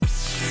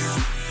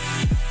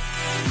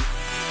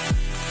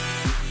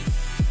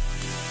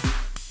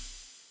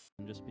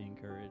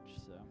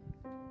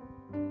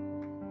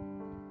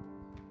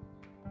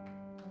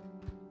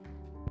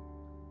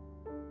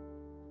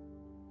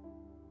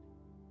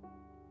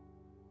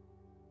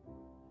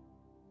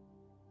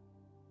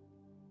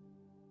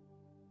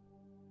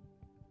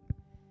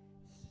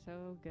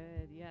So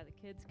good. Yeah, the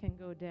kids can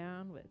go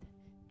down with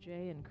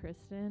Jay and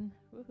Kristen.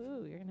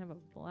 Woohoo, you're going to have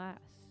a blast.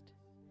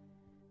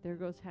 There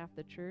goes half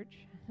the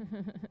church.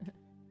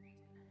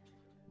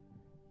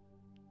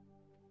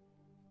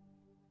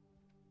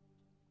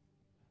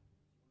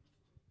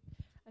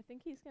 I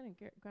think he's going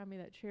to grab me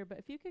that chair, but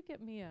if you could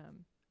get me a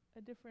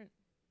different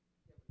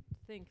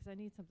thing, because I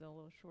need something a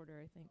little shorter,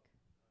 I think.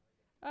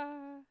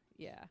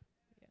 Yeah,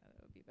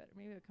 that would be better.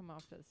 Maybe it'll come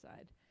off to the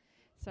side.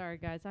 Sorry,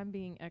 guys, I'm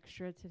being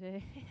extra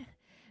today.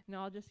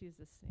 No, I'll just use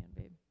this stand,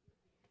 babe.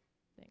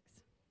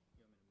 Thanks.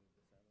 You want me to move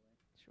this out of the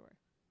way? Sure.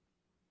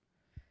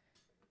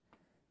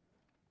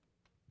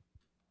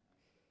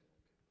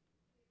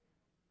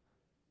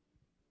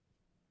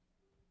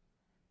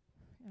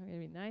 I'm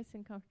going to be nice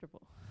and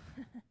comfortable.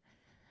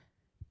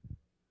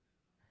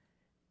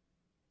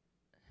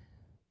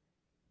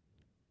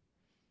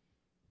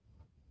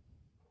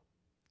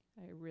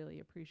 I really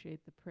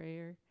appreciate the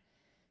prayer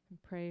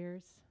and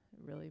prayers. It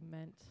really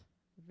meant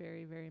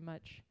very, very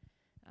much.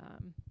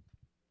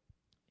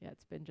 Yeah,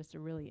 it's been just a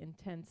really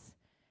intense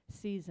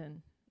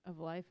season of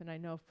life, and I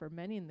know for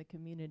many in the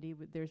community,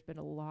 there's been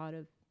a lot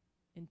of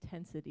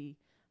intensity,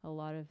 a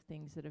lot of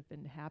things that have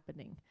been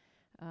happening.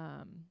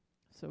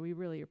 So we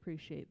really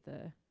appreciate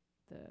the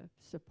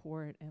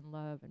support and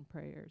love and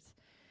prayers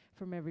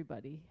from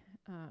everybody.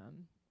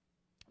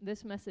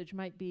 This message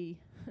might be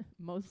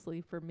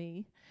mostly for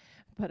me,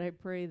 but I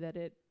pray that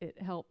it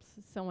helps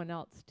someone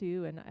else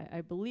too, and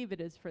I believe it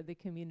is for the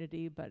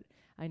community, but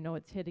I know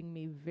it's hitting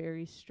me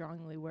very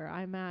strongly where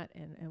I'm at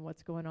and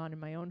what's going on in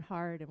my own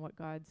heart and what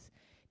God's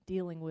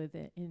dealing with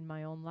in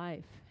my own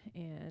life.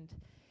 And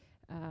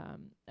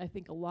I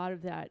think a lot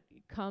of that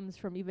comes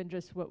from even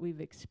just what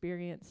we've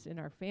experienced in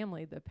our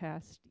family the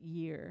past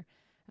year.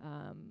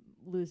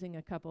 Losing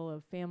a couple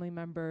of family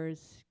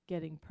members,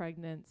 getting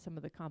pregnant, some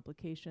of the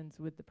complications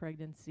with the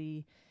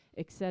pregnancy,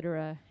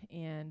 etc.,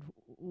 and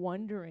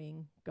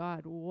wondering,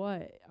 God,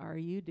 what are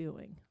you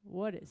doing?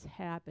 What is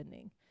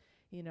happening?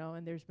 You know,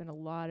 and there's been a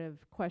lot of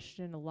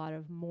question, a lot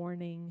of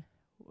mourning,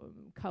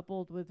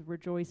 coupled with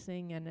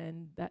rejoicing, and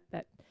then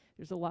that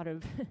there's a lot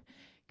of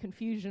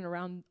confusion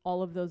around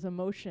all of those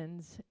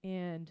emotions.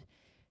 And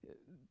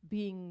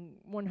being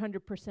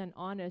 100%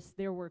 honest,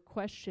 there were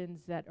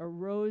questions that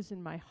arose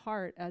in my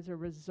heart as a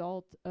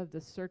result of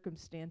the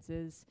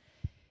circumstances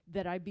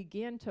that I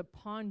began to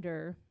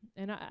ponder.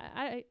 And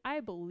I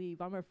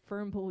believe, I'm a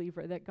firm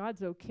believer that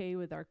God's okay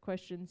with our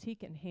questions. He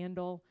can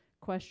handle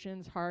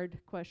questions, hard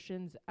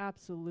questions,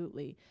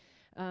 absolutely.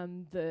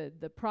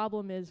 The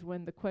problem is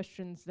when the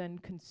questions then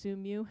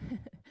consume you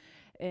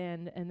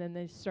and then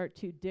they start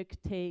to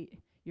dictate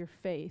your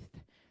faith.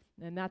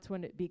 And that's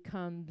when it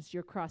becomes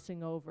you're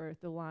crossing over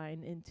the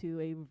line into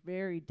a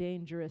very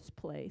dangerous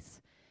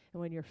place.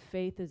 And when your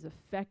faith is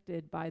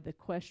affected by the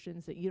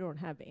questions that you don't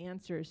have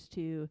answers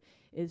to,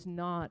 is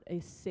not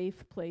a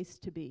safe place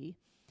to be.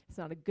 It's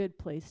not a good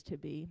place to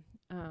be.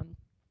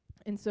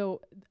 And so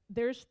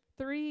there's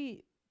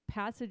 3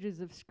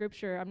 passages of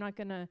Scripture. I'm not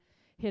going to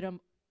hit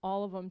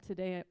all of them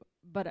today,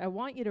 but I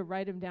want you to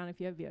write them down. If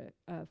you have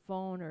a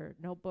phone or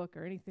notebook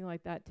or anything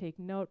like that, take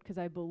note, because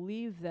I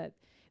believe that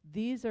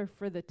these are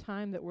for the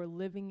time that we're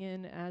living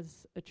in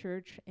as a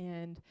church,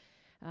 and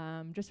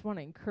just want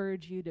to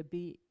encourage you to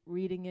be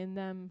reading in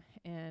them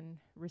and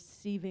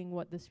receiving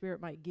what the Spirit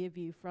might give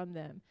you from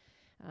them.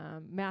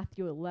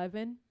 Matthew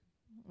 11,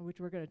 which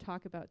we're going to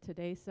talk about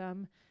today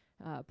some,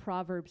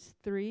 Proverbs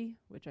 3,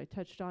 which I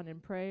touched on in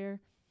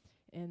prayer,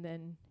 and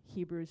then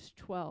Hebrews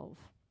 12.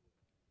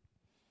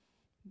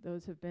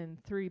 Those have been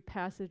 3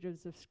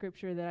 passages of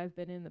Scripture that I've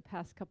been in the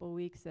past couple of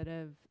weeks that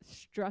have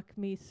struck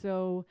me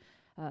so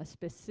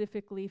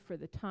specifically for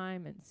the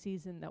time and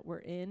season that we're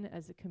in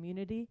as a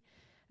community.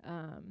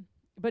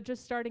 But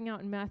just starting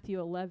out in Matthew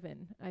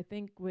 11, I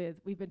think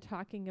we've been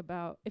talking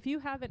about, if you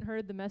haven't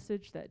heard the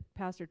message that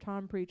Pastor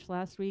Tom preached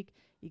last week,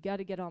 you got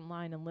to get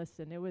online and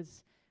listen. It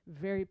was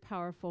very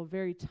powerful,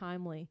 very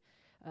timely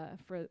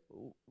for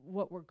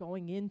what we're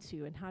going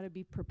into and how to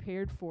be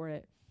prepared for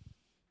it.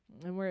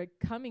 And we're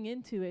coming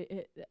into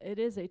it. It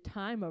is a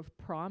time of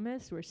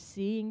promise. We're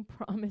seeing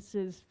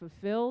promises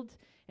fulfilled,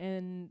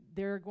 and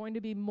there are going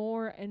to be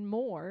more and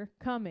more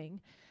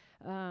coming.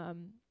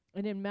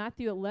 And in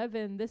Matthew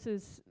 11, this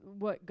is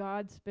what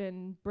God's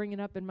been bringing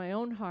up in my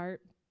own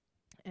heart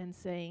and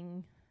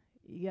saying,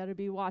 you got to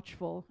be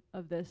watchful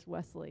of this,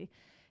 Wesley.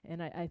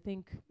 And I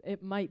think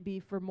it might be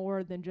for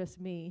more than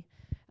just me.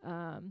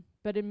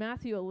 But in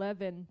Matthew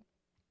 11,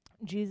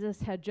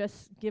 Jesus had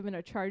just given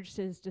a charge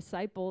to his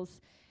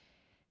disciples,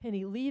 and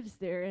he leaves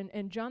there.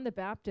 And John the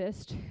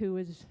Baptist, who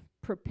is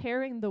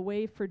preparing the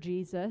way for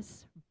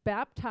Jesus,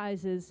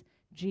 baptizes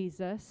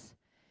Jesus,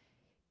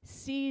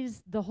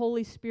 sees the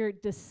Holy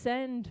Spirit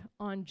descend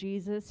on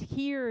Jesus,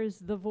 hears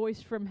the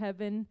voice from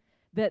heaven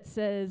that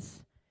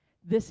says,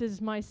 "This is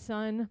my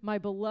son, my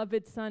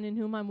beloved son, in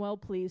whom I'm well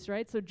pleased,"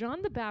 right? So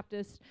John the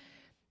Baptist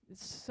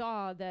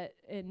saw that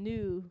and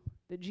knew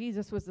that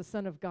Jesus was the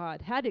Son of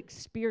God, had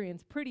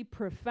experience, pretty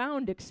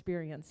profound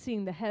experience,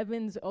 seeing the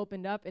heavens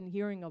opened up and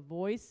hearing a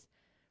voice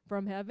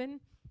from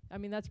heaven. I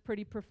mean, that's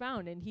pretty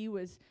profound. And he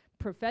was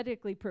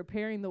prophetically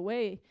preparing the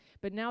way.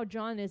 But now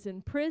John is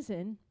in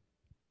prison,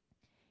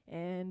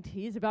 and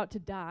he's about to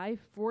die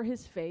for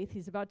his faith.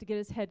 He's about to get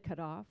his head cut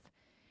off.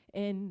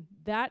 And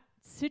that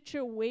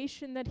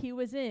situation that he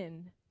was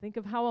in, think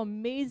of how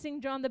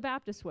amazing John the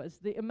Baptist was,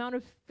 the amount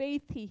of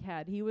faith he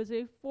had. He was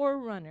a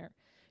forerunner,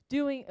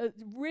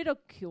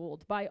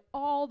 ridiculed by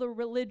all the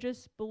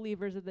religious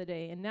believers of the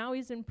day. And now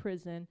he's in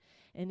prison,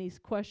 and he's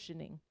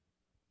questioning,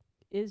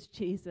 is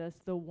Jesus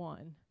the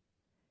one?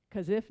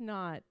 Because if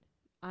not,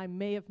 I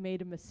may have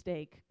made a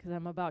mistake because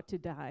I'm about to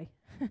die.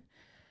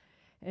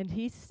 And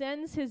he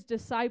sends his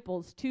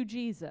disciples to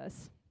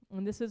Jesus.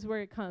 And this is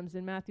where it comes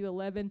in Matthew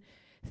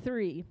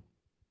 11:3.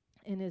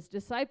 And his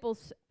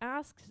disciples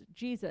asked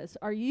Jesus,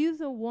 are you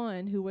the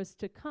one who was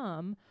to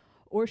come,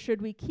 or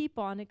should we keep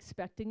on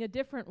expecting a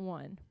different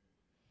one?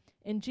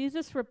 And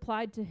Jesus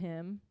replied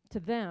to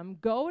them,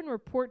 go and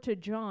report to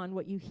John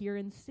what you hear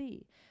and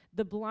see.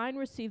 The blind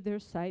receive their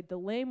sight, the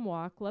lame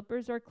walk,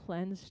 lepers are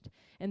cleansed,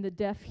 and the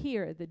deaf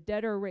hear. The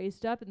dead are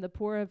raised up, and the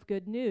poor have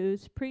good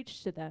news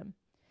preached to them.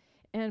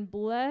 And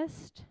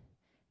blessed,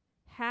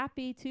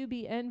 happy, to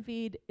be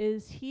envied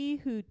is he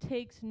who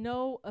takes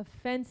no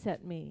offense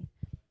at me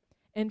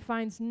and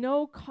finds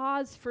no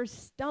cause for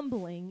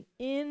stumbling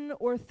in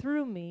or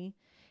through me,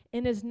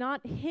 and is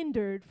not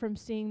hindered from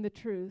seeing the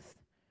truth.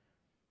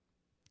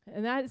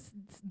 And that's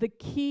the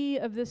key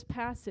of this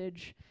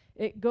passage.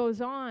 It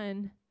goes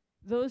on,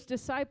 those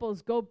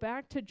disciples go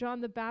back to John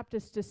the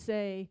Baptist to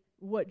say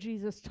what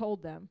Jesus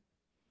told them.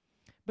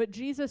 But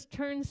Jesus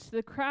turns to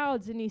the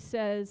crowds and he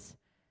says,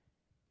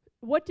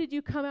 what did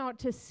you come out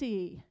to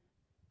see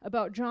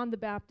about John the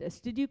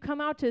Baptist? Did you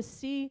come out to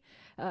see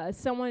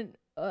someone?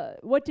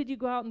 What did you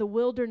go out in the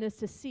wilderness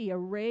to see? A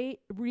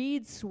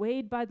reed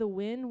swayed by the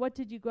wind? What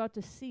did you go out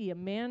to see? A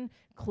man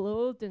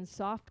clothed in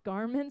soft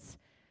garments?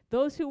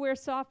 Those who wear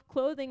soft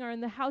clothing are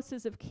in the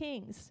houses of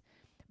kings.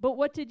 But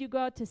what did you go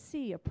out to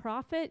see? A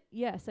prophet?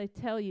 Yes, I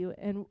tell you,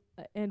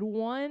 and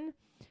one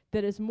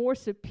that is more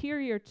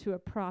superior to a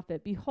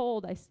prophet.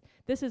 Behold,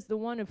 this is the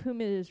one of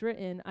whom it is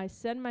written, I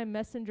send my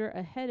messenger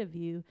ahead of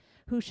you,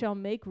 who shall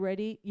make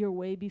ready your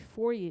way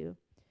before you.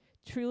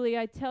 Truly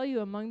I tell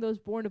you, among those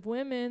born of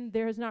women,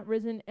 there has not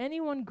risen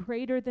anyone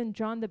greater than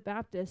John the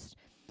Baptist.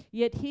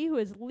 Yet he who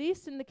is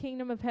least in the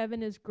kingdom of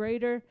heaven is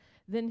greater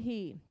than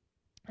he.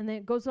 And then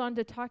it goes on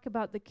to talk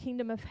about the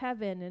kingdom of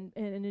heaven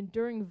and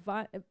enduring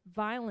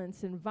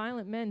violence, and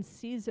violent men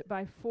seize it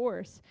by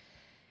force.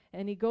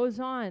 And he goes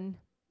on,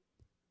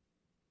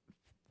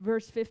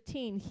 verse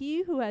 15,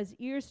 he who has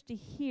ears to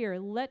hear,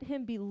 let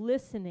him be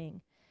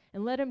listening,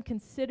 and let him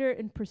consider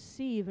and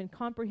perceive and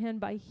comprehend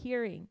by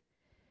hearing.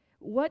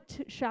 What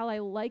shall I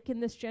liken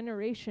this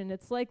generation?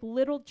 It's like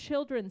little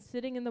children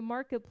sitting in the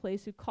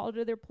marketplace who call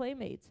to their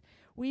playmates.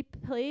 We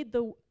piped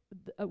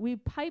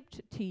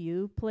to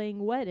you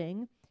playing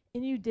wedding,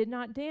 and you did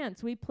not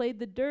dance. We played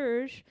the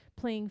dirge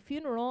playing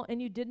funeral,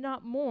 and you did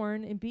not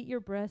mourn and beat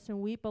your breasts and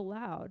weep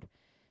aloud.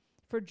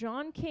 For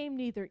John came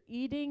neither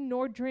eating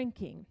nor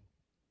drinking,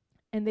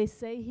 and they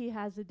say he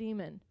has a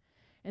demon.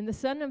 And the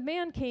Son of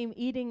Man came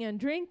eating and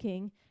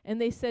drinking,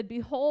 and they said,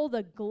 behold,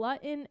 a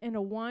glutton and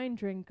a wine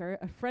drinker,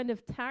 a friend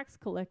of tax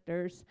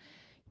collectors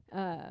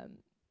and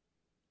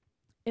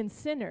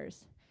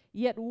sinners.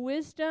 Yet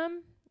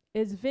wisdom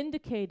is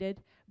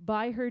vindicated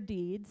by her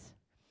deeds.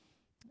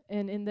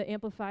 And in the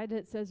Amplified,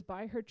 it says,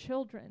 by her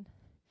children.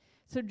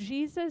 So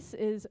Jesus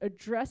is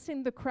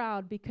addressing the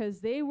crowd because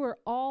they were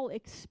all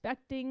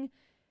expecting,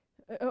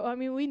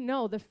 we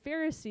know the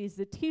Pharisees,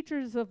 the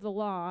teachers of the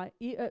law,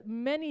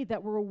 many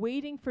that were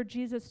waiting for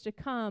Jesus to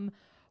come,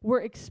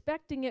 were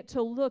expecting it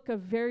to look a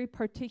very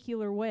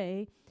particular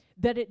way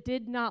that it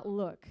did not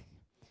look.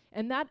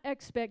 And that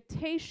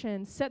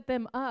expectation set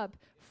them up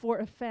for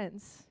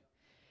offense,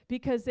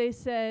 because they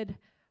said,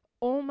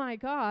 oh my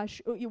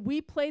gosh,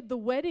 we played the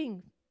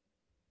wedding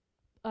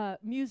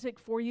music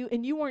for you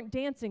and you weren't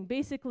dancing.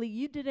 Basically,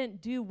 you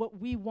didn't do what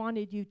we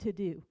wanted you to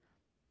do.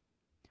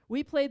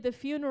 We played the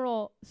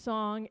funeral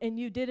song and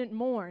you didn't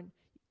mourn.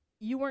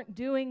 You weren't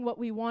doing what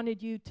we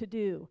wanted you to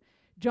do.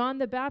 John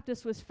the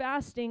Baptist was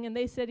fasting and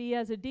they said he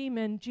has a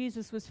demon.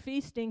 Jesus was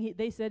feasting.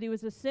 They said he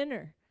was a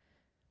sinner.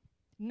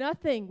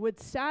 Nothing would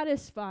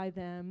satisfy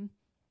them.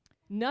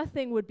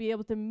 Nothing would be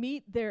able to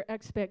meet their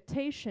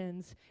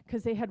expectations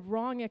because they had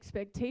wrong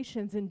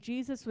expectations. And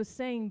Jesus was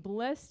saying,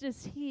 blessed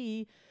is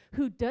he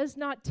who does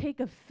not take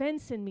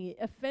offense in me,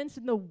 offense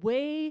in the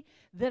way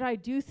that I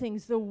do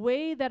things, the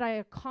way that I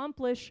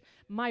accomplish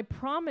my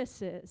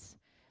promises.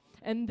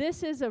 And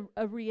this is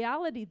a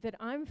reality that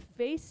I'm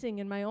facing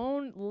in my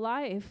own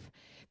life,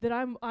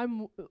 that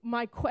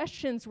my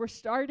questions were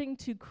starting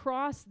to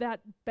cross that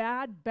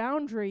bad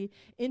boundary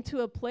into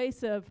a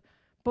place of,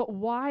 but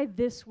why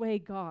this way,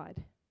 God?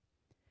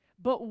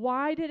 But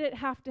why did it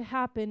have to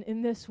happen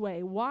in this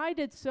way? Why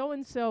did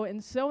so-and-so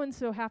and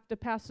so-and-so have to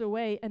pass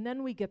away and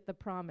then we get the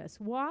promise?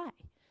 Why?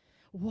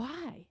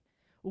 Why?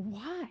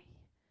 Why?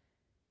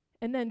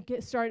 And then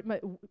start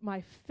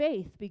my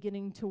faith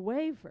beginning to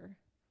waver.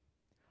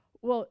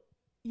 Well,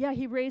 Yeah,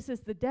 he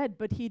raises the dead,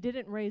 but he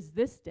didn't raise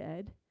this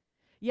dead.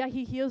 Yeah,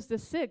 he heals the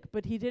sick,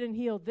 but he didn't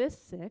heal this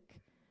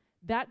sick.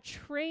 That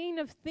train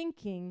of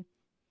thinking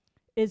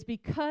is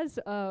because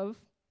of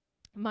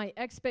my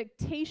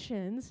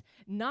expectations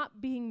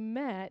not being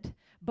met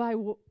by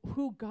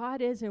who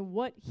God is and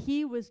what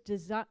he was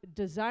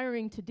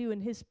desiring to do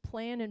in his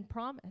plan and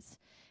promise.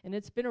 And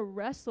it's been a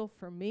wrestle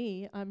for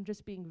me. I'm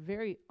just being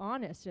very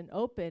honest and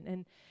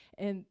open.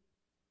 And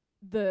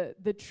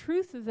the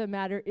truth of the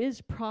matter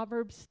is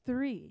Proverbs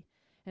 3.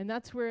 And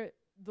that's where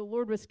the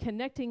Lord was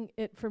connecting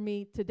it for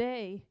me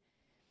today.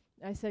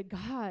 I said,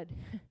 God,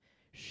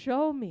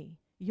 show me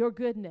your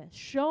goodness.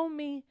 Show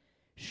me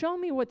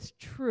what's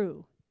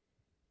true.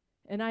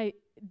 And I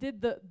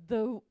did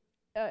the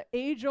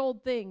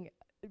age-old thing,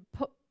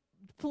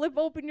 flip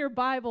open your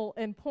Bible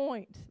and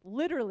point.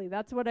 Literally,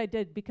 that's what I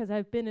did, because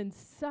I've been in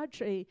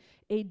such a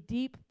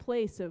deep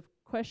place of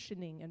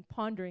questioning and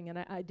pondering, and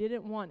I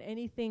didn't want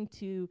anything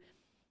to,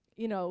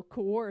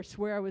 coerce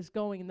where I was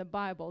going in the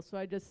Bible. So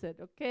I just said,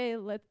 okay,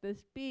 let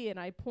this be, and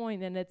I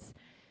point, and it's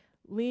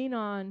lean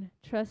on,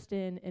 trust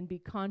in, and be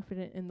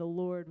confident in the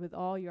Lord with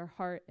all your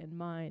heart and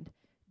mind.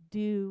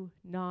 Do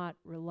not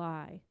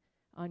rely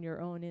on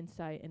your own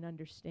insight and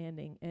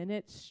understanding. And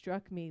it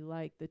struck me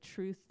like the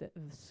truth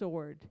of the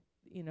sword,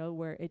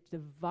 where it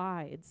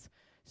divides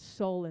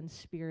soul and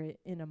spirit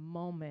in a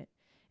moment.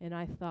 And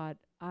I thought,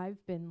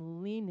 I've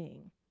been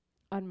leaning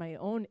on my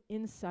own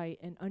insight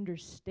and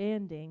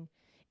understanding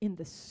in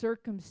the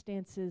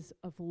circumstances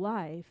of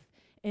life,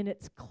 and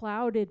it's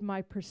clouded my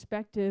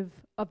perspective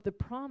of the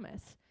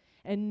promise.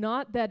 And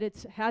not that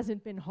it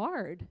hasn't been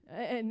hard,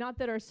 and not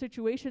that our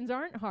situations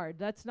aren't hard.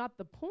 That's not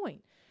the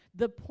point.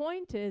 The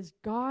point is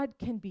God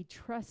can be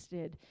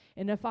trusted.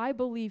 And if I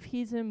believe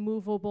he's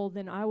immovable,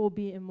 then I will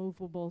be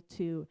immovable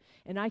too.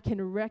 And I can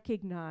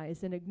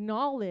recognize and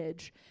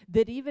acknowledge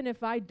that even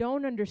if I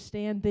don't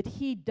understand, that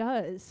he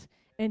does,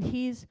 and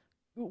he's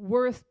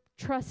worth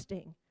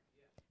trusting.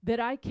 That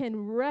I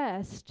can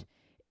rest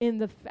in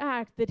the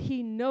fact that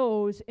he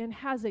knows and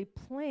has a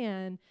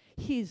plan.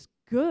 He's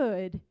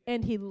good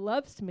and he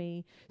loves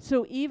me.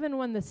 So even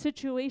when the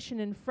situation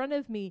in front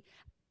of me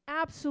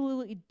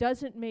absolutely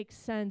doesn't make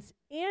sense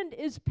and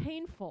is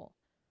painful,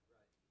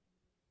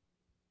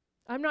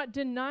 I'm not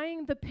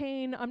denying the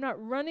pain. I'm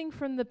not running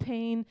from the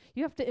pain.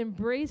 You have to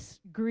embrace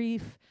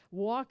grief,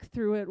 walk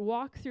through it,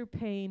 walk through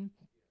pain.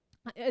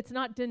 It's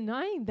not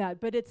denying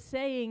that, but it's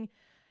saying,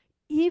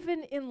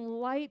 even in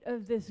light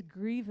of this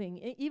grieving,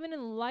 even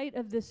in light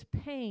of this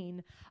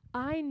pain,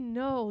 I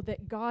know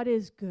that God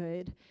is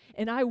good,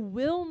 and I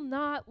will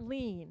not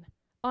lean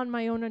on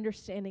my own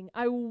understanding.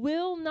 I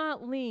will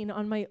not lean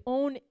on my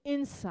own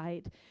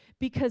insight,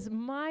 because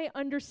my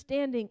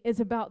understanding is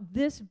about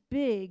this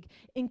big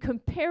in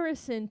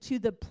comparison to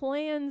the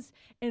plans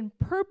and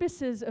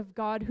purposes of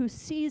God, who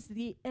sees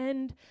the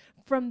end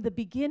from the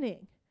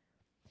beginning.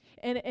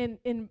 And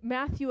in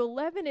Matthew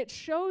 11, it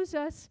shows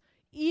us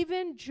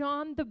even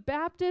John the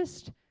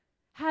Baptist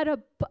had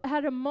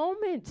a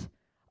moment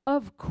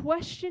of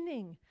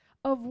questioning,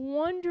 of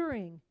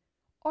wondering,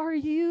 are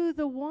you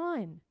the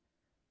one?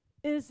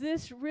 Is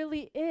this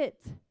really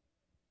it?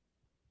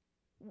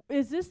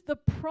 Is this the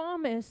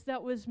promise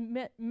that was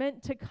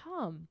meant to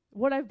come?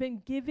 What I've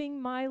been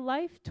giving my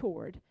life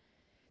toward?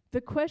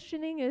 The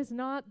questioning is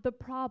not the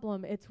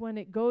problem. It's when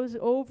it goes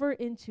over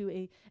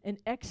into an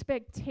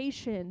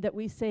expectation that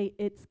we say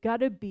it's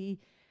got to be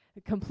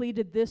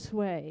completed this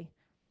way.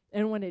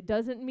 And when it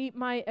doesn't meet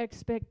my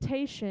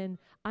expectation,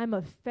 I'm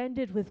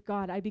offended with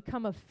God. I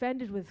become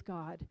offended with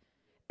God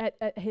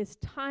at his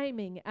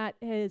timing, at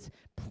his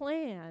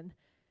plan.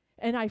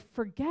 And I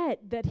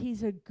forget that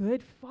he's a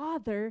good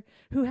father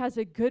who has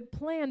a good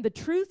plan, the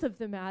truth of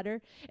the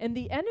matter. And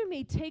the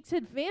enemy takes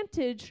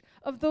advantage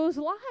of those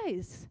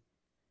lies.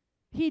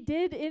 He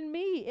did in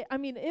me. I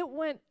mean, it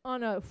went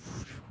on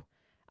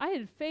I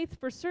had faith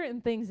for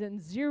certain things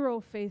and zero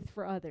faith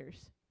for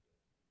others.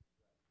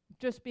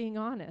 Just being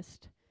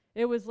honest.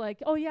 It was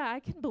like, oh yeah,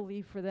 I can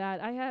believe for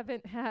that. I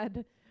haven't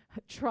had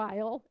a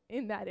trial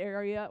in that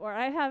area, or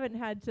I haven't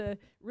had to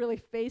really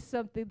face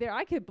something there.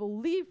 I can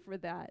believe for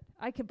that.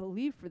 I can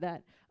believe for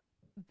that.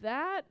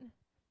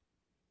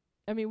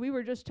 We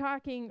were just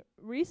talking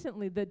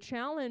recently. The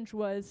challenge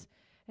was,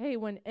 hey,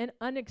 when an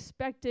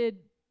unexpected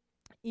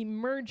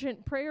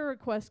emergent prayer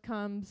request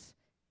comes,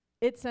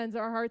 it sends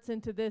our hearts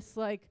into this,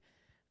 like,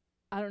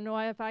 I don't know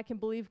if I can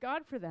believe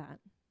God for that,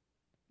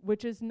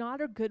 which is not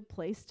a good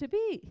place to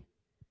be.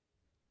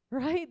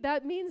 Right?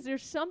 That means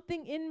there's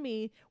something in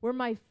me where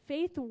my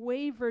faith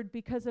wavered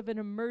because of an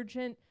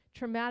emergent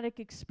traumatic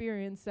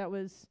experience that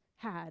was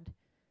had.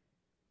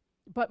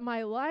 But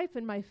my life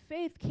and my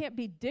faith can't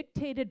be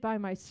dictated by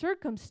my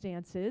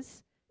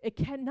circumstances. It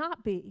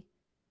cannot be.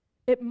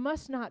 It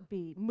must not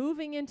be.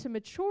 Moving into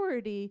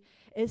maturity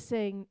is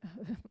saying,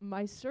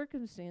 my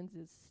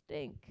circumstances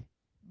stink,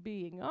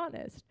 being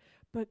honest,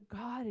 but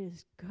God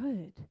is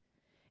good.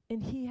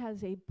 And he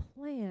has a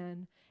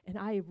plan, And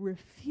I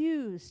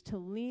refuse to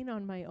lean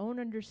on my own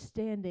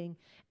understanding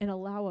and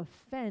allow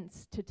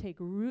offense to take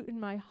root in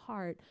my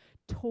heart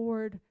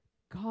toward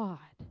God.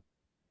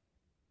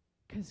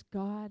 Because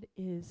God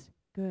is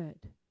good.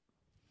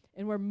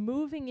 And we're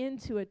moving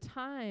into a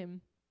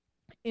time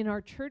in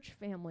our church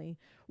family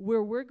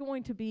where we're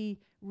going to be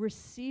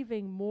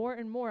receiving more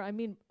and more. I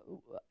mean,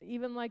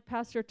 even like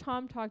Pastor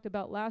Tom talked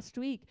about last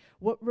week,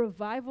 what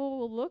revival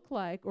will look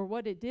like, or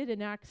what it did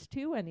in Acts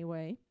 2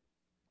 anyway.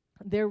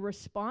 Their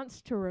response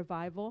to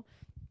revival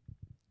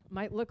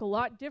might look a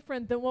lot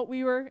different than what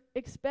we were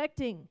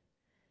expecting.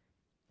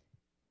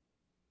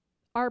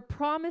 Our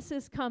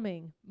promises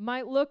coming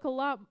might look a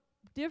lot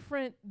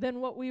different than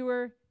what we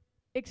were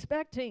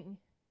expecting.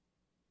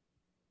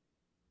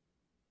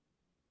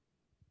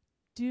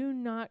 Do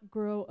not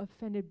grow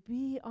offended.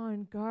 Be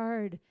on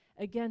guard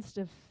against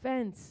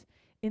offense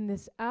in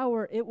this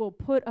hour. It will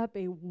put up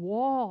a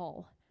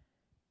wall.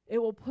 It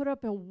will put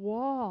up a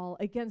wall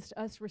against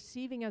us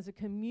receiving as a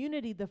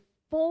community the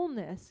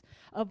fullness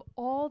of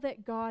all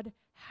that God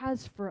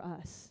has for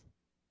us.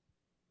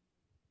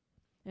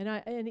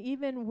 And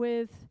even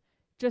with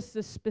just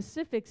the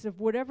specifics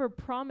of whatever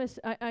promise,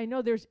 I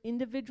know there's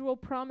individual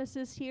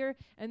promises here,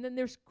 and then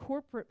there's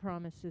corporate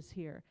promises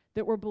here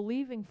that we're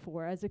believing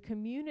for as a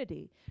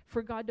community,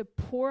 for God to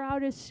pour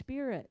out His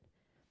Spirit.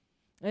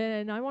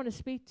 And I want to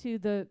speak to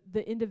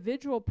the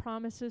individual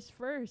promises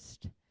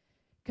first.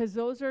 Because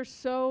those are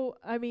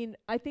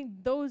I think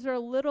those are a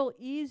little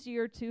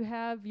easier to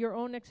have your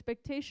own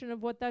expectation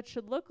of what that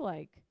should look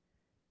like.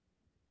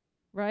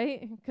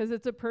 Right? Because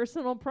it's a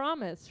personal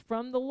promise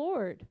from the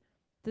Lord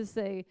to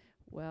say,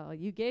 well,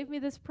 you gave me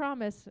this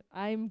promise.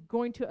 I'm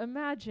going to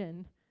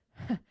imagine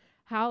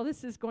how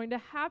this is going to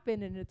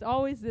happen. And it's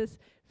always this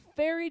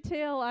fairy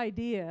tale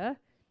idea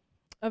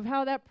of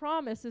how that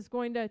promise is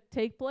going to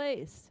take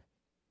place.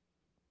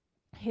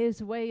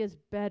 His way is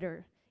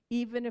better.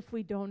 Even if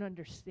we don't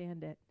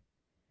understand it,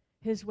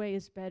 His way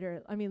is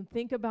better. I mean,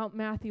 think about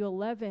Matthew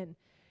 11.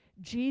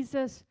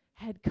 Jesus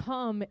had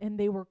come and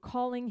they were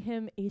calling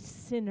Him a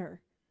sinner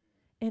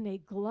and a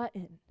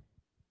glutton.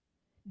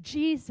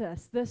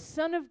 Jesus, the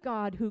Son of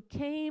God, who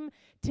came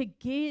to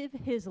give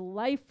His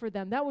life for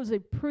them. That was a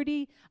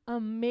pretty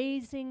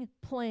amazing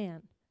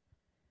plan.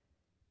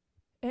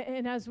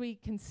 And as we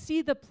can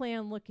see the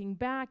plan looking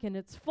back in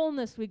its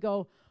fullness, we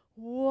go,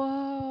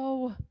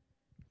 whoa.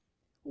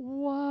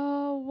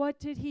 Whoa, what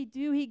did He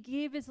do? He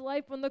gave His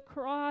life on the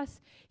cross.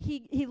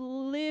 He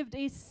lived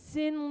a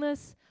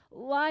sinless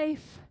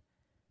life.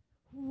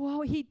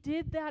 Whoa, He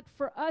did that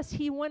for us.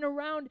 He went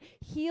around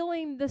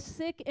healing the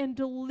sick and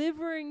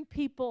delivering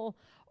people.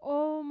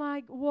 Oh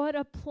my, what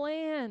a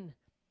plan.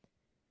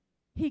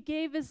 He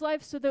gave His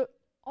life so that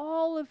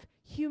all of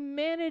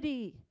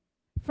humanity,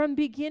 from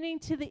beginning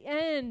to the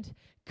end,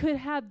 could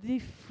have the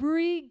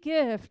free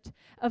gift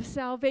of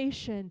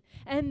salvation.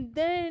 And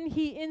then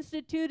He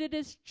instituted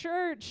His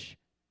church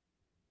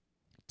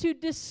to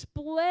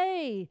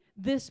display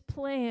this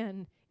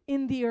plan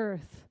in the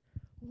earth.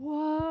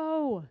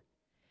 Whoa!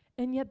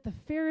 And yet the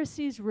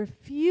Pharisees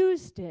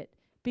refused it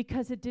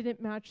because it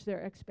didn't match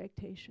their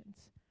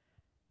expectations.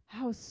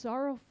 How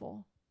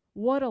sorrowful.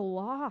 What a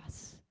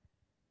loss.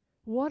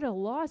 What a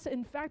loss.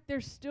 In fact,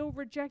 they're still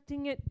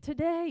rejecting it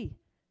today.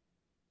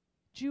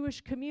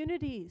 Jewish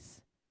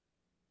communities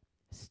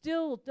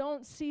still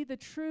don't see the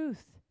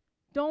truth,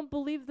 don't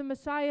believe the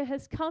Messiah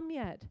has come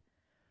yet.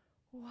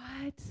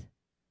 What?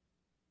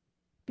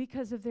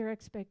 Because of their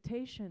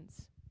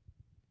expectations,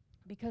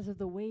 because of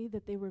the way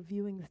that they were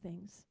viewing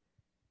things.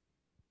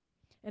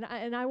 And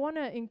I want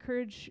to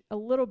encourage a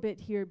little bit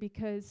here,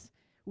 because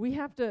we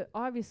have to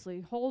obviously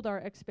hold our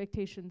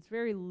expectations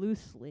very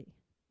loosely,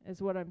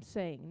 is what I'm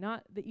saying.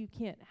 Not that you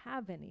can't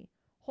have any.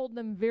 Hold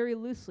them very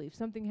loosely. If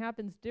something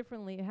happens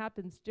differently, it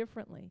happens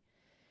differently.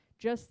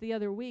 Just the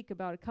other week,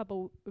 about a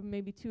couple,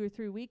 maybe 2 or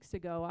 3 weeks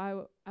ago,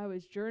 I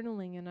was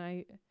journaling,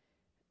 and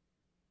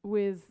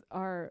with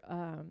our,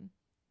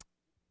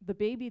 the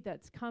baby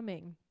that's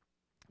coming,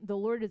 the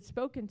Lord had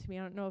spoken to me.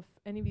 I don't know if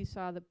any of you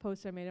saw the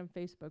post I made on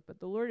Facebook, but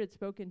the Lord had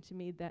spoken to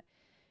me that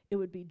it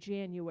would be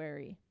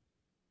January.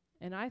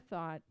 And I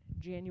thought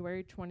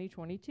January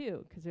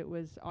 2022, because it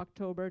was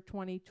October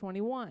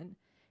 2021.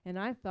 And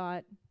I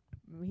thought,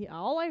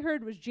 all I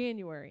heard was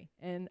January,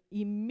 and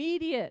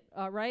immediate,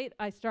 right?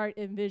 I start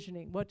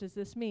envisioning, what does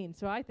this mean?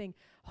 So I think,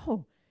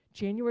 oh,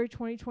 January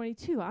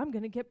 2022, I'm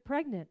going to get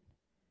pregnant.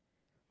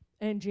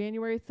 And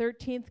January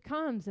 13th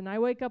comes, and I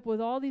wake up with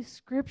all these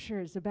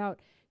scriptures about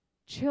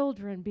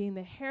children being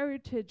the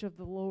heritage of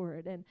the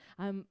Lord, and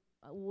I'm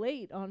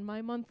late on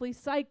my monthly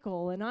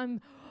cycle,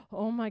 and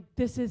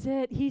this is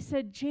it. He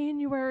said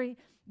January,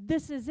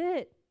 this is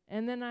it.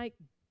 And then I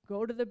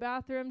go to the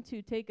bathroom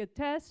to take a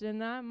test, and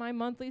my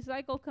monthly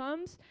cycle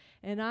comes,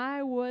 and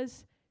I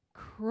was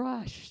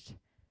crushed.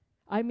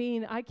 I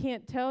mean, I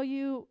can't tell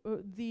you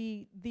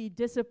the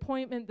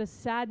disappointment, the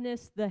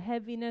sadness, the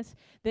heaviness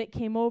that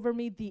came over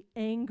me, the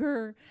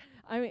anger,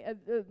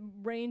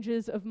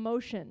 ranges of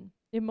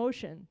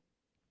emotion.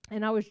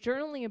 And I was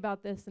journaling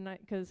about this, and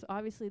because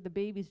obviously the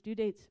baby's due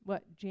date's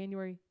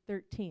January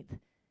 13th.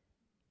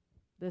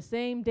 The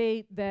same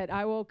date that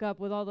I woke up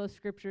with all those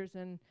scriptures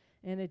and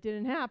it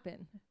didn't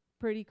happen.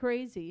 Pretty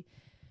crazy.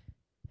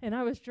 And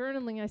I was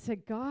journaling. I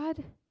said,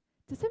 God,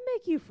 does it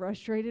make you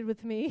frustrated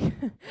with me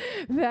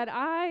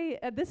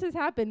that this has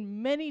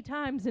happened many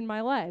times in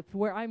my life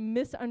where I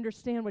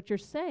misunderstand what you're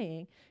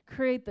saying,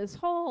 create this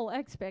whole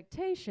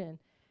expectation,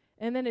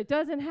 and then it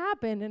doesn't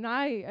happen, and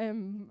I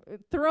am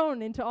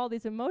thrown into all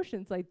these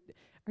emotions. Like,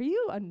 are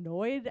you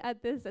annoyed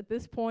at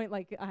this point?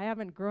 Like, I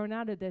haven't grown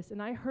out of this.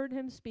 And I heard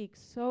him speak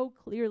so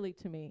clearly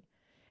to me.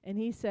 And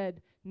he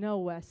said, no,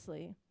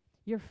 Wesley,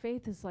 your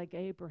faith is like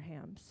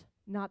Abraham's,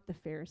 not the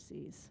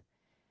Pharisees.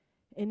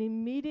 And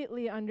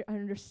immediately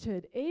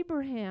understood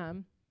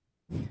Abraham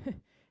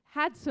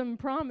had some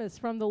promise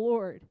from the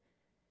Lord.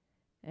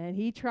 And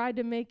he tried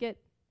to make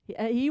it,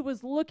 he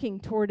was looking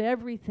toward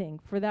everything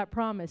for that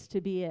promise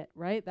to be it,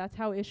 right? That's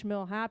how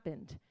Ishmael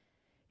happened.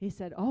 He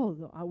said,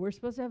 we're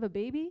supposed to have a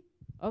baby?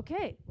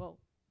 Okay, well,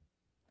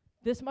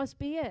 this must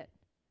be it.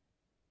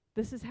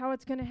 This is how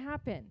it's going to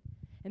happen.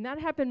 And that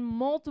happened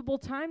multiple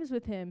times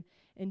with him.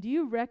 And do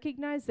you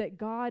recognize that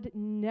God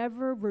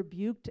never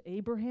rebuked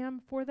Abraham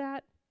for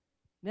that?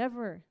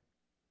 Never.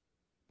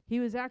 He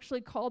was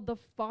actually called the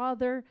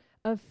father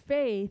of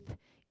faith,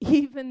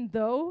 even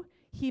though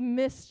he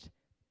missed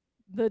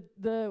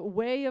the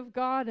way of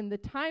God and the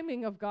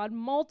timing of God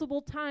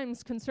multiple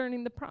times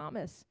concerning the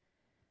promise.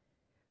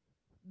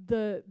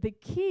 The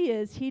key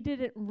is he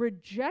didn't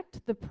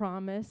reject the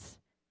promise.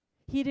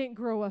 He didn't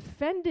grow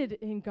offended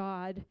in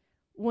God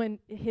when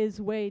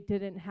his way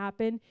didn't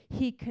happen.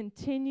 He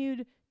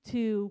continued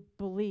to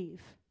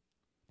believe.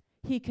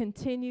 He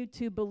continued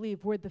to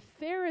believe. Where the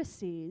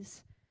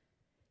Pharisees,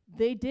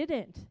 they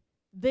didn't.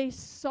 They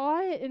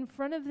saw it in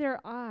front of their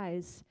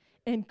eyes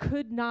and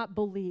could not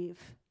believe.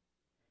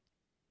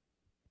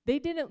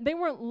 They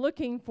weren't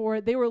looking for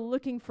it. They were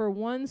looking for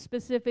one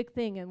specific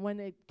thing. And when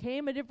it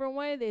came a different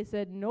way, they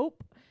said,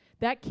 nope,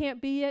 that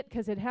can't be it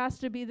because it has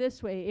to be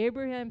this way.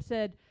 Abraham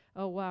said,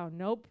 oh, wow,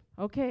 nope.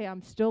 Okay,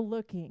 I'm still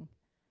looking.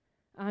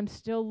 I'm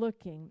still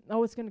looking.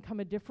 Oh, it's going to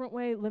come a different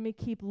way. Let me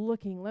keep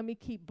looking. Let me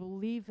keep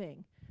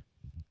believing.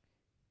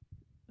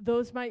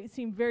 Those might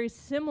seem very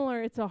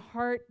similar. It's a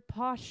heart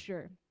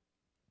posture.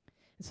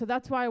 So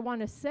that's why I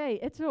want to say,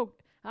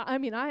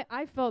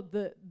 I felt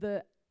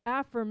the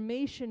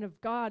affirmation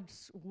of God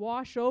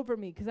wash over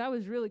me because I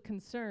was really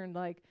concerned,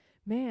 like,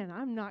 man,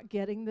 I'm not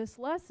getting this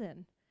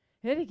lesson.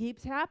 It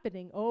keeps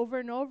happening over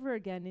and over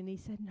again. And he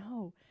said,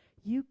 no,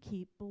 you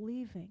keep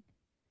believing.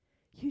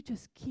 You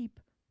just keep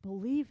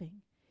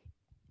believing.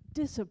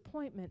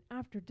 Disappointment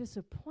after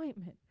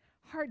disappointment,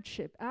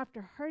 hardship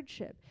after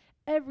hardship.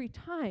 Every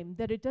time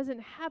that it doesn't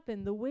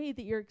happen the way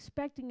that you're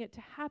expecting it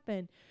to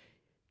happen,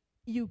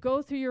 you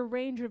go through your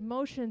range of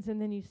motions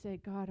and then you say,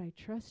 God, I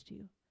trust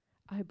you.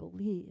 I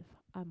believe.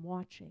 I'm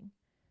watching.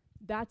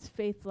 That's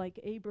faith like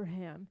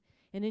Abraham.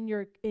 And in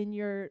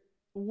your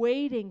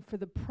waiting for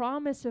the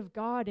promise of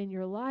God in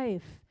your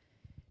life,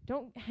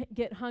 don't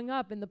get hung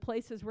up in the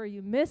places where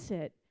you miss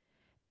it.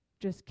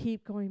 Just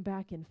keep going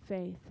back in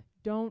faith.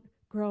 Don't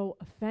grow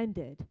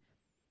offended.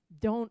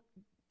 Don't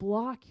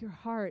block your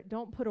heart.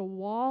 Don't put a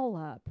wall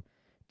up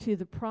to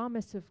the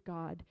promise of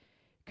God.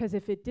 Because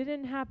if it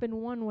didn't happen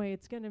one way,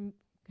 it's going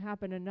to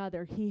happen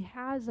another. He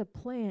has a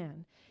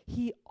plan.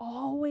 He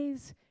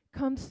always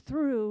comes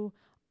through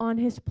on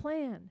his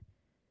plan.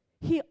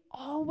 He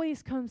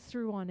always comes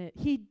through on it.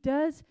 He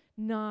does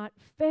not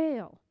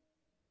fail.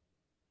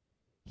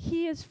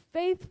 He is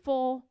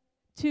faithful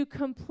to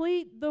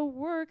complete the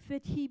work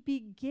that he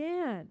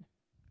began.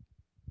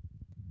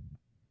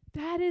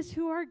 That is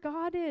who our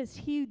God is.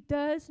 He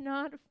does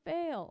not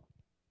fail.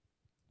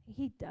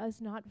 He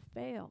does not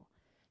fail.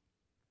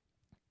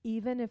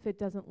 Even if it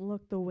doesn't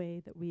look the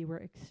way that we were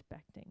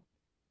expecting.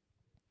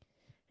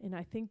 And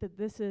I think that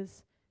this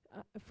is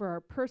for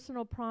our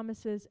personal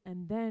promises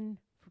and then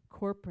for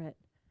corporate.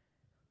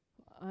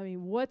 I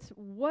mean,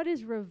 what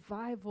is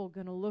revival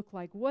going to look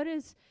like? What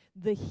is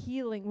the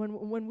healing?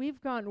 When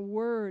we've gotten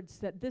words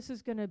that this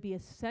is going to be a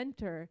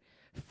center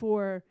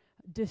for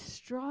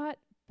distraught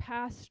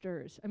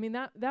pastors. I mean,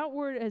 that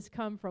word has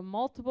come from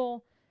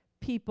multiple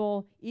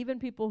people, even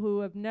people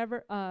who have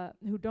never,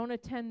 who don't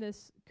attend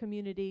this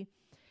community,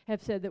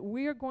 have said that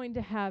we are going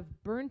to have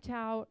burnt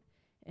out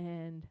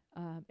and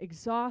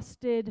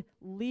exhausted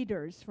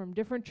leaders from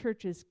different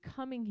churches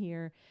coming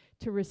here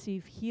to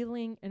receive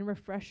healing and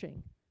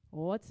refreshing.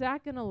 Well, what's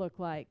that going to look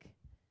like?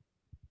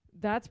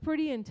 That's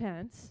pretty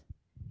intense.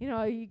 You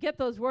know, you get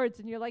those words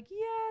and you're like,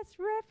 yes,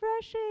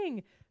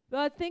 refreshing.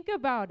 But think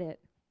about it.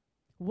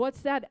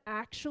 What's that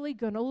actually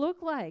going to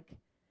look like?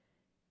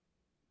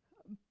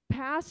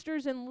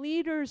 Pastors and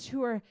leaders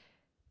who are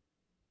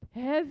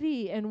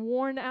heavy and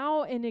worn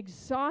out and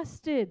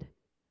exhausted.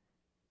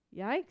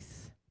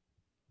 Yikes.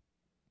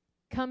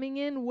 Coming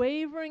in,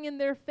 wavering in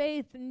their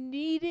faith,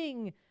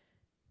 needing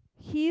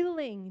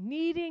healing,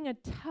 needing a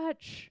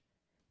touch.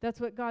 That's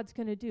what God's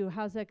going to do.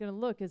 How's that going to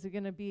look? Is it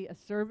going to be a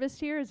service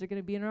here? Is it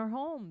going to be in our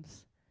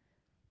homes?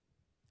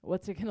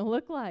 What's it going to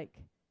look like?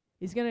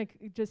 He's going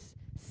to just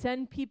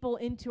send people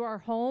into our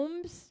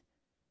homes.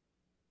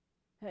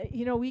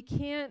 We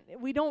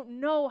don't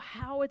know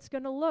how it's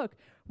going to look.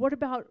 What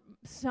about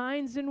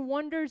signs and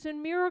wonders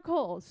and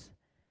miracles?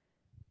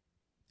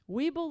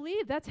 We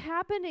believe that's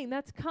happening.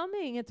 That's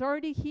coming. It's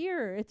already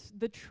here.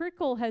 The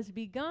trickle has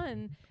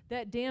begun.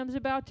 That dam's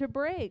about to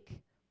break.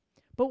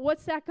 But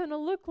what's that going to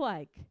look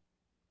like?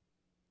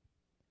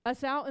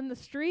 Us out in the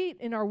street,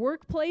 in our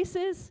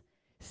workplaces,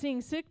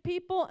 seeing sick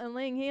people and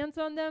laying hands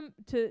on them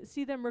to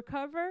see them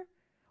recover?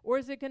 Or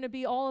is it going to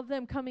be all of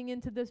them coming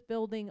into this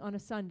building on a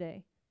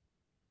Sunday?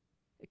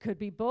 It could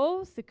be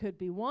both. It could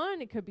be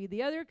one. It could be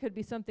the other. It could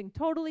be something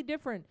totally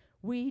different.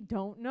 We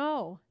don't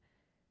know.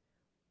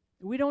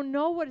 We don't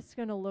know what it's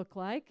going to look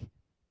like.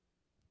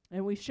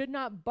 And we should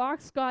not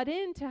box God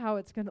into how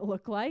it's going to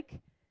look like,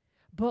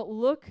 but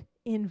look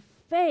in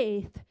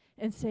faith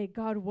and say,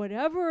 God,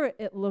 whatever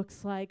it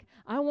looks like,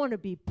 I want to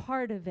be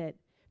part of it.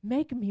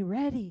 Make me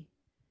ready.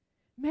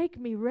 Make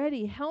me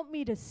ready. Help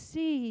me to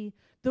see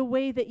the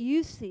way that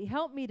you see.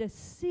 Help me to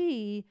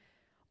see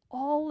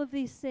all of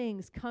these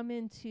things come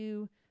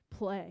into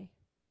play.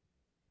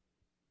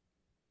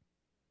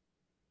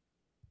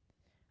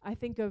 I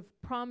think of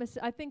promise.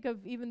 I think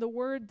of even the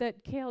word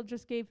that Kale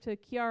just gave to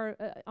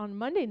Kiara on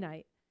Monday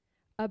night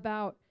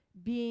about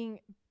being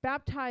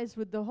baptized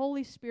with the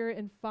Holy Spirit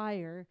and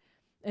fire,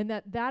 and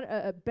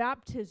that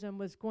baptism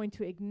was going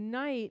to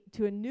ignite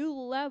to a new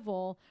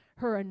level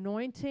her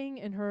anointing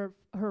and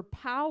her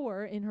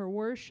power in her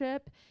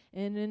worship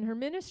and in her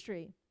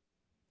ministry.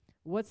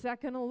 What's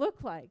that going to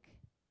look like?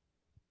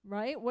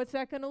 Right? What's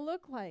that going to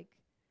look like?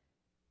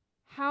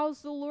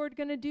 How's the Lord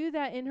going to do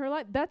that in her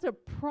life? That's a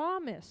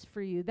promise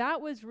for you.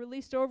 That was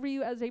released over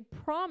you as a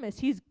promise.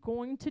 He's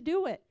going to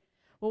do it.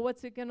 Well,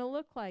 what's it going to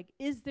look like?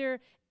 Is there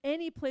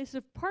any place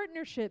of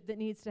partnership that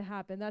needs to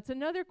happen? That's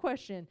another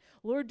question.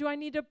 Lord, do I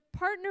need to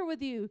partner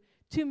with you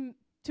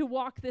to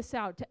walk this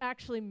out, to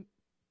actually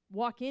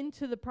walk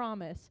into the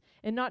promise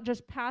and not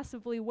just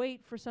passively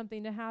wait for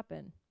something to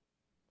happen?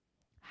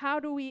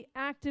 How do we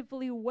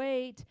actively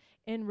wait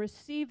and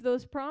receive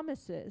those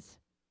promises?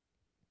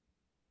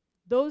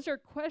 Those are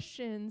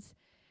questions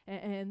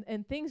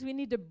and things we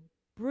need to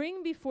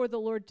bring before the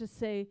Lord to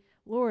say,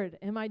 Lord,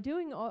 am I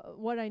doing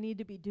what I need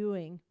to be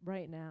doing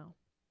right now?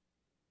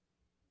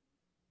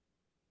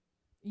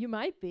 You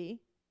might be,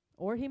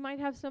 or he might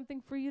have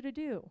something for you to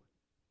do.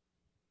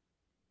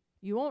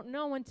 You won't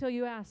know until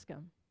you ask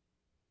him.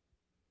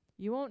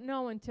 You won't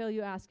know until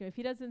you ask him. If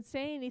he doesn't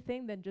say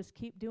anything, then just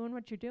keep doing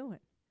what you're doing.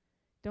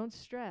 Don't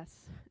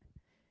stress.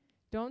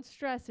 Don't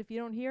stress if you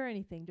don't hear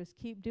anything. Just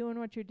keep doing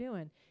what you're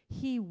doing.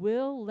 He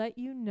will let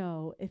you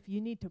know if you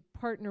need to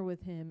partner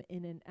with him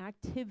in an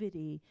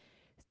activity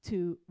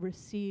to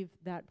receive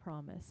that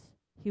promise.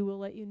 He will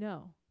let you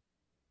know.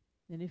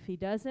 And if he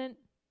doesn't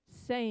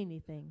say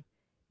anything,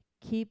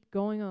 keep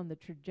going on the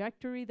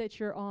trajectory that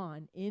you're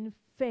on in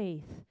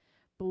faith,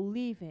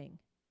 believing,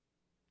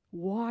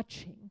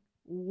 watching,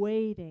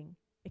 waiting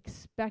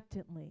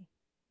expectantly.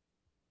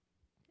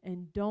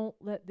 And don't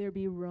let there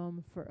be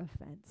room for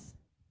offense.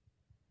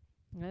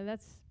 Now,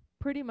 that's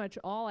pretty much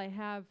all I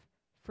have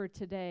for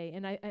today.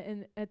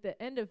 And at the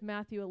end of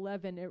Matthew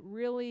 11, it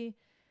really,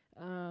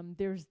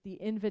 there's the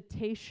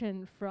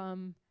invitation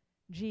from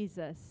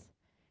Jesus.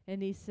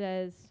 And he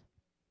says,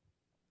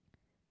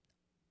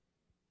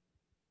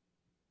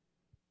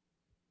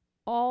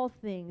 all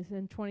things,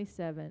 in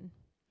 27,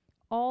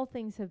 all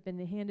things have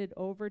been handed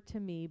over to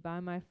me by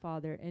my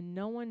Father, and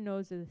no one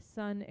knows the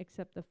Son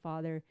except the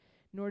Father,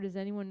 nor does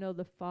anyone know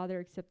the Father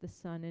except the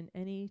Son, and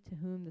any to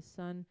whom the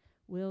Son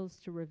wills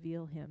to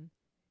reveal him.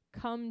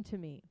 Come to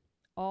me,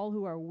 all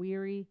who are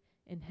weary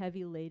and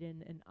heavy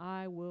laden, and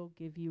I will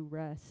give you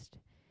rest.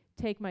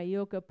 Take my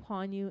yoke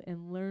upon you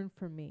and learn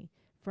from me,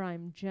 for I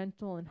am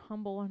gentle and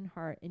humble in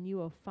heart, and you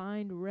will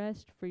find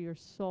rest for your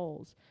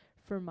souls.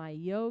 For my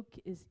yoke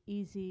is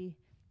easy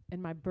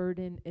and my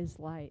burden is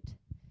light.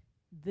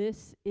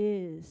 This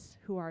is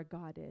who our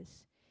God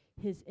is.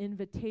 His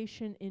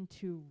invitation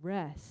into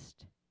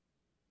rest.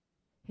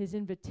 His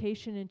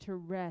invitation into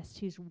rest.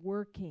 He's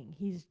working.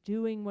 He's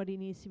doing what he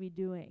needs to be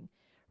doing.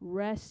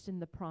 Rest in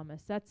the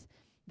promise. That's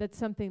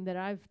something that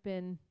I've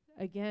been,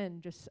 again,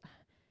 just,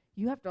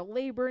 you have to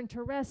labor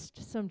into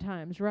rest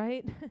sometimes,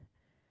 right?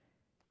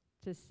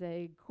 To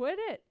say, quit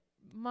it,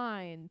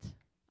 mind.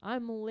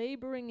 I'm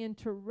laboring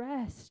into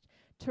rest,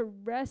 to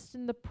rest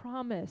in the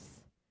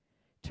promise,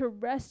 to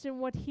rest in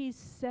what he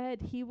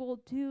said he will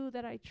do,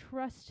 that I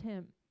trust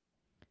him.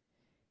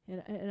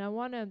 And I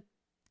want to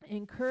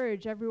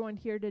encourage everyone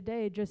here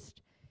today just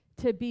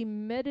to be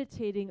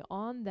meditating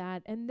on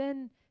that and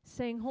then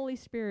saying, Holy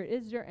Spirit,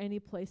 is there any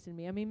place in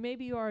me? I mean,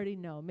 maybe you already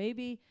know.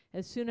 Maybe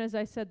as soon as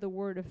I said the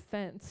word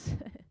offense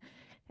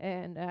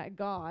and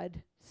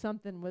God,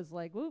 something was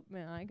like, whoop,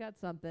 man, I got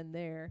something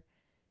there.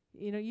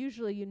 You know,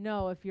 usually you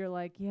know if you're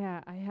like, yeah,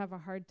 I have a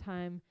hard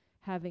time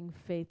having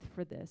faith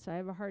for this. I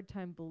have a hard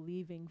time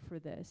believing for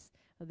this.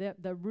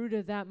 The root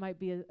of that might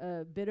be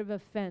a bit of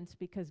offense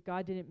because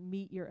God didn't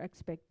meet your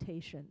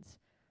expectations.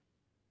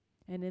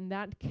 And in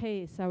that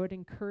case, I would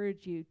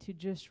encourage you to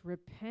just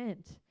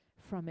repent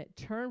from it,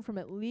 turn from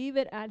it, leave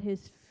it at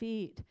his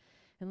feet,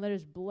 and let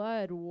his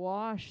blood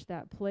wash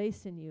that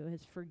place in you,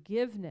 his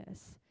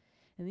forgiveness.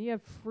 And then you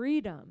have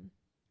freedom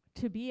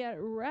to be at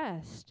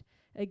rest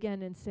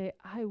again and say,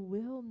 I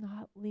will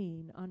not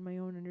lean on my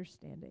own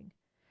understanding.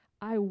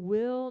 I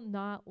will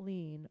not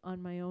lean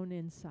on my own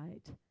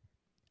insight.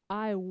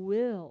 I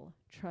will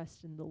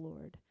trust in the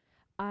Lord.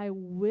 I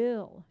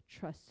will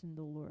trust in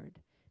the Lord,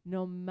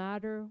 no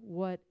matter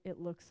what it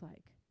looks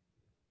like.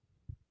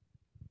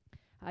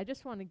 I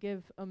just want to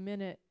give a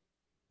minute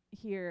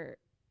here,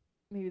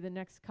 maybe the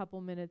next couple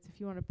minutes, if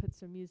you want to put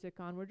some music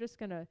on. We're just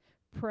going to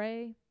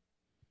pray.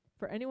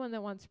 For anyone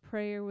that wants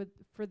prayer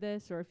for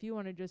this, or if you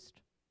want to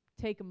just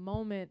take a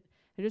moment,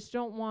 I just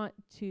don't want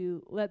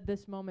to let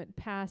this moment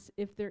pass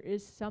if there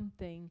is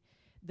something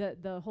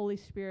that the Holy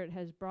Spirit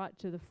has brought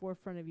to the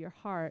forefront of your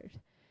heart,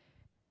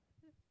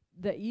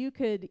 that you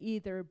could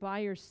either by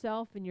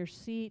yourself in your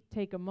seat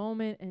take a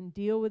moment and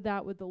deal with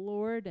that with the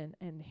Lord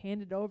and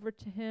hand it over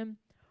to him,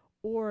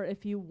 or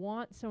if you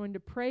want someone to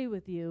pray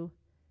with you,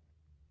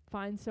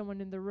 find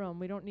someone in the room.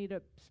 We don't need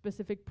a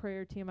specific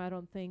prayer team, I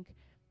don't think.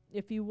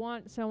 If you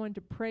want someone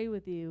to pray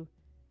with you,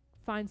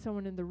 find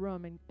someone in the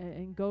room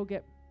and go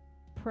get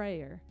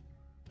prayer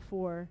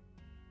for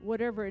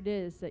whatever it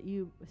is that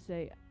you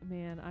say,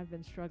 man, I've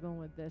been struggling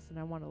with this and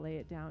I want to lay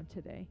it down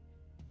today.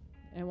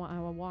 I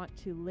want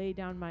to lay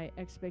down my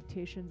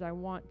expectations. I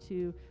want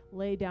to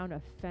lay down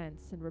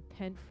offense and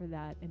repent for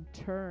that and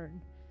turn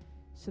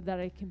so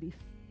that I can be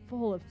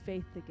full of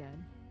faith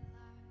again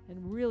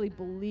and really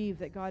believe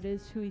that God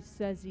is who he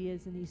says he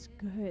is, and he's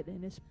good,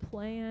 and his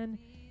plan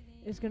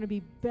is going to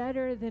be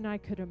better than I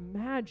could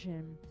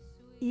imagine,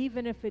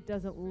 even if it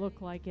doesn't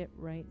look like it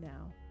right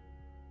now.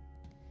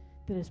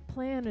 That his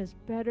plan is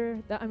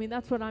better.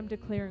 That's what I'm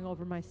declaring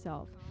over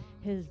myself.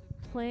 His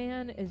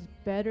plan is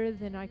better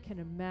than I can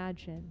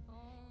imagine,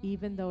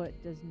 even though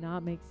it does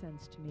not make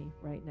sense to me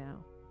right now.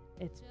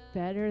 It's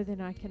better than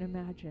I can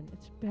imagine.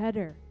 It's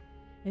better.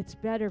 It's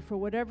better. For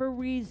whatever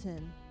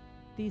reason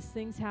these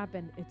things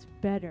happen, it's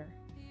better.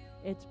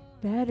 It's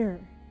better.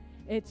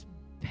 It's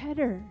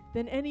better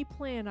than any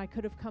plan I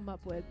could have come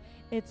up with.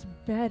 It's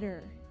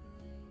better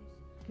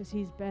because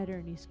he's better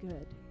and he's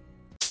good.